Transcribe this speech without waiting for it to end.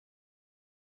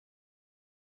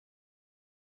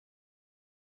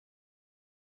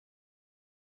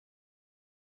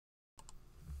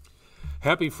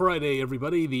Happy Friday,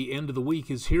 everybody. The end of the week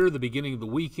is here, the beginning of the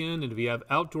weekend, and if you have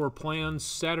outdoor plans,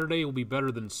 Saturday will be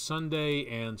better than Sunday,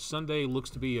 and Sunday looks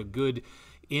to be a good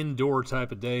indoor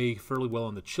type of day, fairly well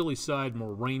on the chilly side,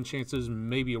 more rain chances,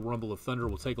 maybe a rumble of thunder.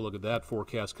 We'll take a look at that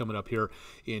forecast coming up here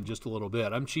in just a little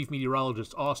bit. I'm Chief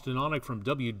Meteorologist Austin Onek from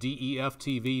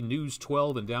Wdef-Tv News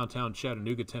 12 in downtown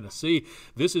Chattanooga, Tennessee.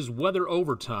 This is Weather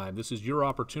Overtime. This is your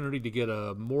opportunity to get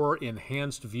a more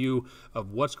enhanced view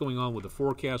of what's going on with the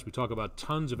forecast. We talk about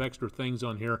tons of extra things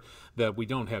on here that we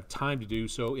don't have time to do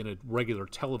so in a regular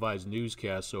televised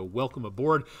newscast. So welcome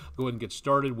aboard. Go ahead and get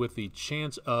started with the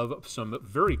chance of some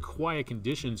very quiet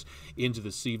conditions into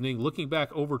this evening. Looking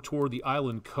back over toward the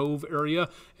Island Cove area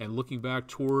and looking back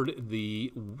toward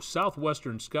the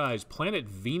southwestern skies, planet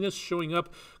Venus showing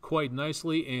up quite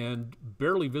nicely and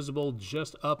barely visible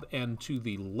just up and to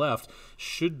the left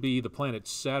should be the planet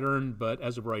Saturn, but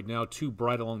as of right now, too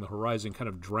bright along the horizon, kind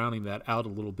of drowning that out a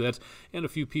little bit, and a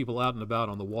few people out and about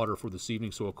on the water for this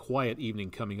evening, so a quiet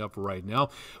evening coming up right now.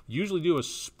 Usually do a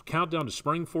countdown to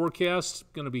spring forecast.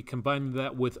 Going to be combining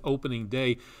that with opening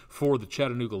day for the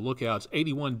Chattanooga Lookouts.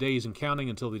 81 days and counting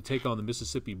until they take on the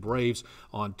Mississippi Braves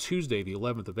on Tuesday, the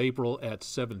 11th of April at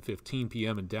 7:15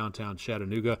 p.m. in downtown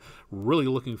Chattanooga. Really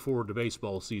looking forward to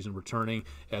baseball season returning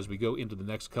as we go into the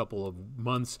next couple of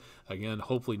months. Again,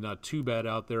 hopefully not too bad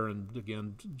out there, and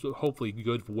again, hopefully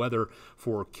good weather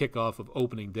for kickoff of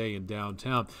opening day in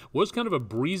downtown. Was kind of a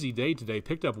breezy day today.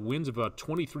 Picked up winds of about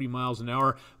 23 miles an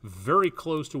hour, very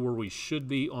close to where we should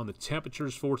be on the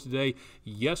temperatures for today.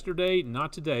 Yesterday, not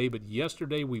today, but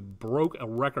yesterday we broke a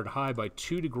record high by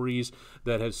 2 degrees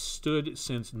that has stood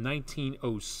since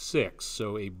 1906,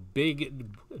 so a big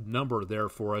number there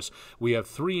for us. We have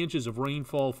 3 inches of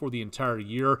rainfall for the entire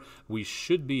year. We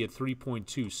should be at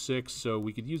 3.26, so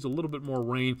we could use a little bit more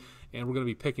rain, and we're going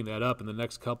to be picking that up in the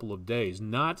next couple of days.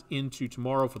 Not into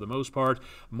tomorrow for the most part.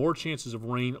 More chances of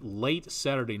rain late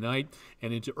Saturday night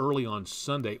and into early on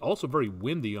Sunday. Also very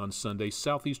windy on Sunday.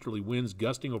 Southeasterly winds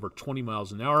gusting over 20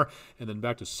 miles an hour, and then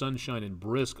back to sunshine and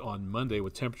brisk on Monday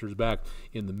with temperatures back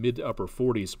in the mid to upper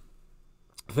 40s.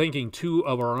 Thanking 2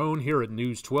 of our own here at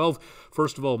News 12.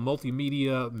 First of all,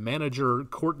 multimedia manager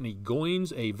Courtney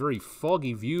Goins, a very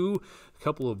foggy view a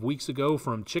couple of weeks ago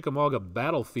from Chickamauga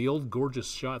Battlefield.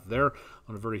 Gorgeous shot there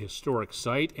on a very historic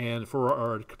site. And for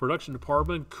our production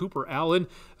department, Cooper Allen,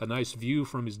 a nice view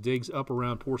from his digs up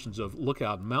around portions of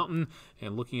Lookout Mountain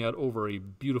and looking out over a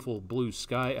beautiful blue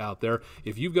sky out there.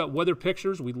 If you've got weather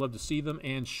pictures, we'd love to see them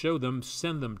and show them.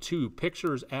 Send them to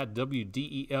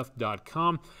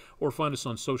pictures@wdef.com or find us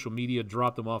on social media.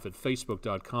 Drop them off at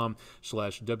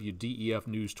facebook.com/WDEF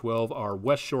News 12. Our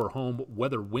West Shore home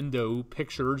weather window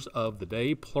pictures of the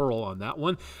day, plural on that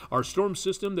one. Our storm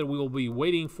system that we will be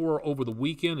waiting for over the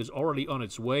weekend is already on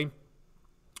its way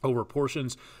over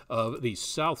portions of the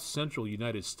south central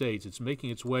United States. It's making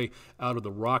its way out of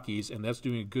the Rockies, and that's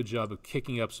doing a good job of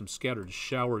kicking up some scattered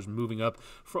showers moving up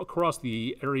across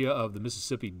the area of the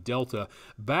Mississippi Delta.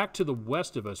 Back to the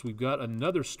west of us, we've got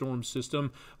another storm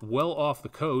system well off the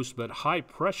coast, but high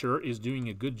pressure is doing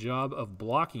a good job of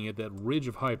blocking it. That ridge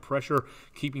of high pressure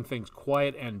keeping things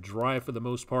quiet and dry for the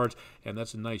most part, and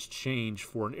that's a nice change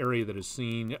for an area that has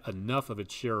seen enough of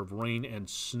its share of rain and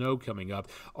snow coming up.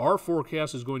 Our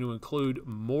forecast is going to include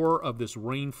more of this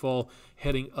rainfall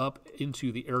heading up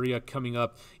into the area coming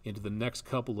up into the next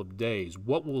couple of days.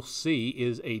 What we'll see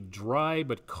is a dry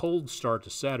but cold start to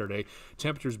Saturday.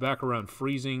 Temperatures back around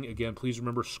freezing. Again, please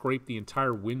remember, scrape the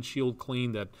entire windshield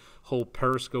clean. That whole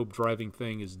periscope driving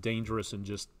thing is dangerous and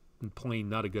just plain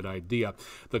not a good idea.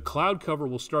 The cloud cover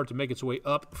will start to make its way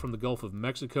up from the Gulf of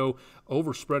Mexico,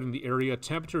 overspreading the area.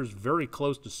 Temperatures very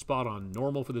close to spot on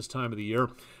normal for this time of the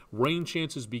year. Rain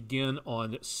chances begin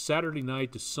on Saturday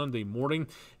night to Sunday morning.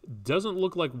 Doesn't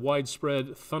look like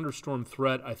widespread thunderstorm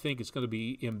threat. I think it's going to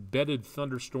be embedded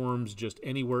thunderstorms just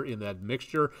anywhere in that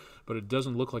mixture, but it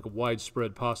doesn't look like a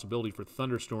widespread possibility for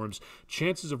thunderstorms.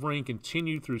 Chances of rain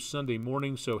continue through Sunday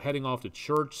morning, so heading off to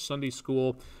church, Sunday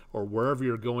school, or wherever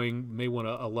you're going, may want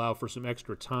to allow for some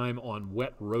extra time on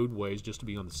wet roadways just to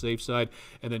be on the safe side.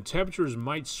 And then temperatures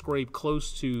might scrape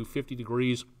close to 50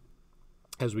 degrees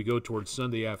as we go towards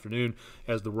Sunday afternoon,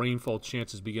 as the rainfall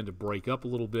chances begin to break up a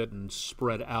little bit and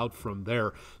spread out from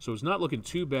there. So it's not looking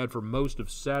too bad for most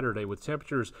of Saturday, with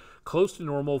temperatures close to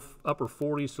normal, upper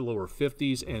 40s to lower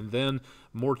 50s, and then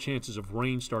more chances of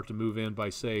rain start to move in by,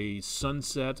 say,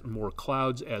 sunset, more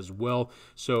clouds as well.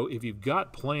 So if you've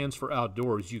got plans for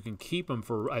outdoors, you can keep them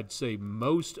for, I'd say,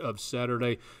 most of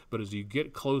Saturday, but as you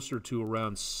get closer to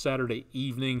around Saturday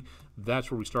evening,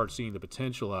 that's where we start seeing the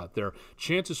potential out there.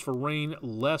 Chances for rain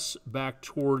less back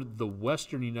toward the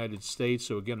western United States,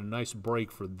 so again, a nice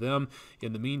break for them.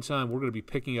 In the meantime, we're going to be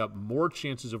picking up more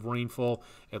chances of rainfall,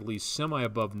 at least semi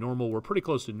above normal. We're pretty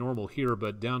close to normal here,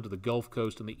 but down to the Gulf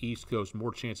Coast and the East Coast,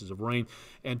 more chances of rain.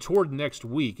 And toward next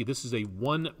week, this is a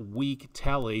 1 week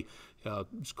tally.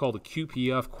 It's called a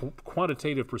QPF,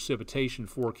 Quantitative Precipitation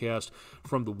Forecast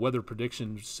from the Weather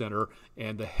Prediction Center,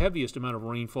 and the heaviest amount of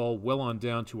rainfall well on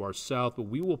down to our south, but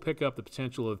we will pick up the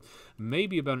potential of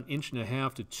maybe about 1.5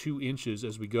 inches to 2 inches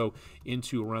as we go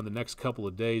into around the next couple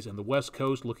of days, and the West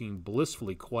Coast looking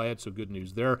blissfully quiet, so good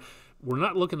news there. We're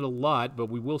not looking at a lot, but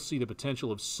we will see the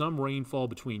potential of some rainfall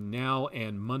between now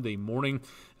and Monday morning.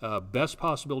 Best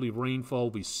possibility of rainfall will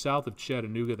be south of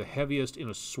Chattanooga, the heaviest in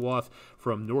a swath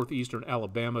from northeastern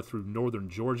Alabama through northern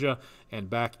Georgia and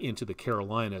back into the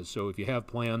Carolinas. So if you have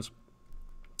plans,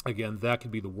 again, that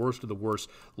could be the worst of the worst.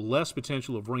 Less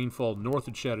potential of rainfall north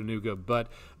of Chattanooga, but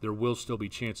there will still be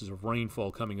chances of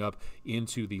rainfall coming up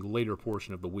into the later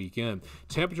portion of the weekend.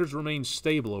 Temperatures remain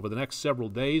stable over the next several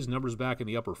days. Numbers back in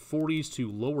the upper 40s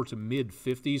to lower to mid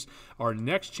 50s. Our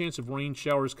next chance of rain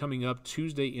showers coming up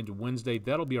Tuesday into Wednesday.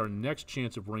 That'll be our next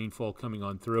chance of rainfall coming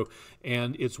on through.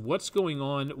 And it's what's going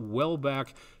on well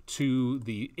back to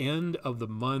the end of the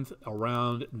month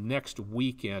around next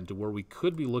weekend, to where we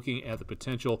could be looking at the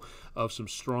potential of some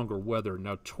stronger weather.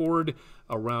 Now, toward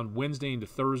around Wednesday into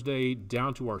Thursday,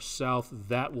 down to our south,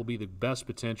 that will be the best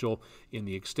potential in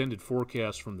the extended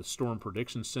forecast from the Storm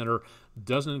Prediction Center.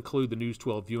 Doesn't include the News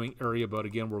 12 viewing area, but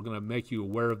again, we're going to make you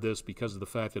aware of this because of the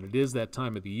fact that it is that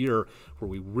time of the year where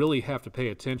we really have to pay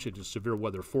attention to severe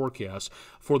weather forecasts.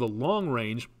 For the long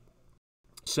range,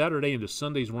 Saturday into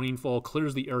Sunday's rainfall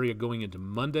clears the area going into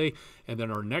Monday, and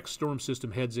then our next storm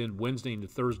system heads in Wednesday into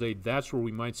Thursday. That's where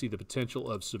we might see the potential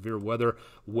of severe weather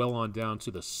well on down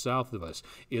to the south of us.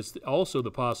 It's also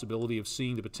the possibility of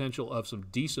seeing the potential of some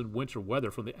decent winter weather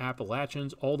from the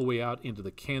Appalachians all the way out into the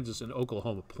Kansas and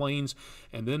Oklahoma plains,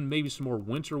 and then maybe some more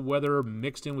winter weather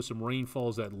mixed in with some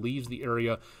rainfalls that leaves the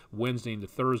area Wednesday into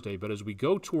Thursday. But as we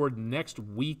go toward next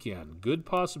weekend, good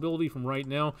possibility from right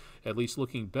now, at least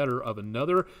looking better, of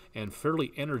another and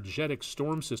fairly energetic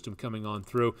storm system coming on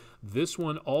through. This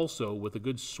one also with a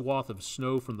good swath of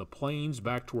snow from the plains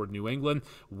back toward New England.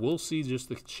 We'll see just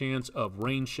the chance of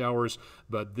rain showers,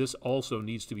 but this also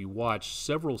needs to be watched.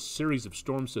 Several series of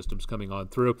storm systems coming on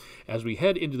through as we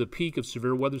head into the peak of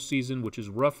severe weather season, which is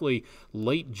roughly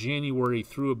late January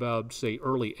through about, say,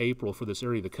 early April for this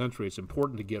area of the country. It's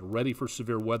important to get ready for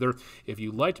severe weather. If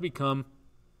you'd like to become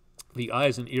the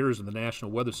eyes and ears of the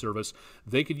National Weather Service,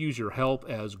 they could use your help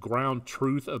as ground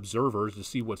truth observers to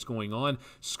see what's going on.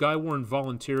 Skywarn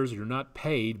volunteers, you're not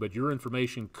paid, but your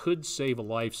information could save a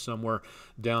life somewhere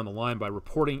down the line by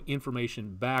reporting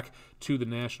information back to the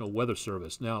National Weather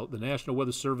Service. Now, the National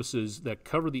Weather Services that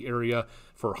cover the area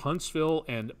for Huntsville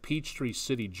and Peachtree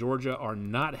City, Georgia, are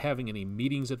not having any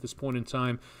meetings at this point in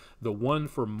time. The one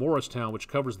for Morristown, which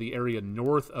covers the area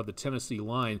north of the Tennessee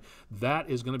line, that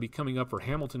is going to be coming up for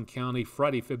Hamilton County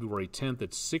Friday, February 10th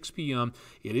at 6 p.m.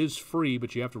 It is free,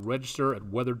 but you have to register at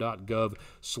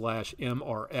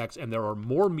weather.gov/MRX. And there are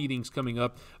more meetings coming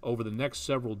up over the next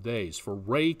several days. For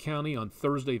Ray County on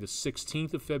Thursday, the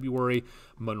 16th of February,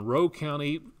 Monroe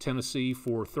County, Tennessee,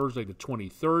 for Thursday, the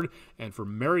 23rd, and for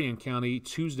Marion County,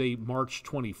 Tuesday, March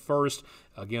 21st.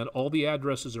 Again, all the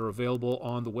addresses are available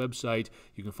on the website.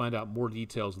 You can find out more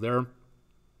details there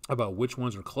about which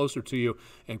ones are closer to you.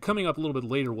 And coming up a little bit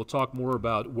later, we'll talk more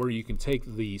about where you can take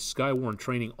the Skywarn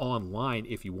training online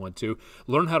if you want to.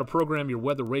 Learn how to program your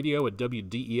weather radio at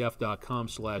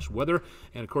wdef.com/weather.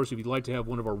 And of course, if you'd like to have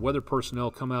one of our weather personnel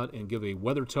come out and give a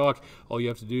weather talk, all you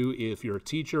have to do, if you're a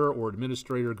teacher or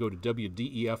administrator, go to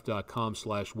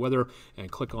wdef.com/weather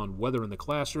and click on Weather in the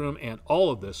Classroom. And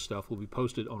all of this stuff will be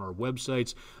posted on our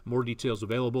websites. More details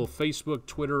available: Facebook,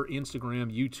 Twitter,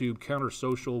 Instagram, YouTube, Counter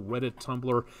Social, Reddit,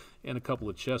 Tumblr, and a couple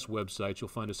of chess websites. You'll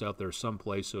find us out there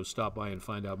someplace, so stop by and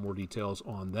find out more details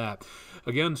on that.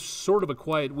 Again, sort of a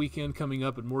quiet weekend coming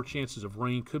up, and more chances of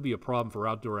rain could be a problem for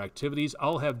outdoor activities.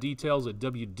 I'll have details at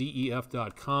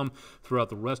wdef.com throughout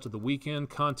the rest of the weekend.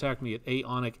 Contact me at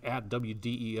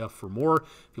aonic@wdef for more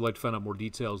if you'd like to find out more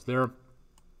details there.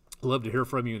 Love to hear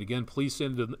from you, and again, please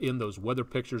send in those weather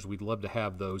pictures. We'd love to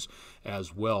have those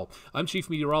as well. I'm Chief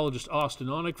Meteorologist Austin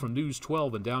Oenick from News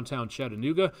 12 in downtown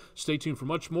Chattanooga. Stay tuned for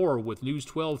much more with News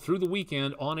 12 through the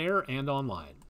weekend, on air and online.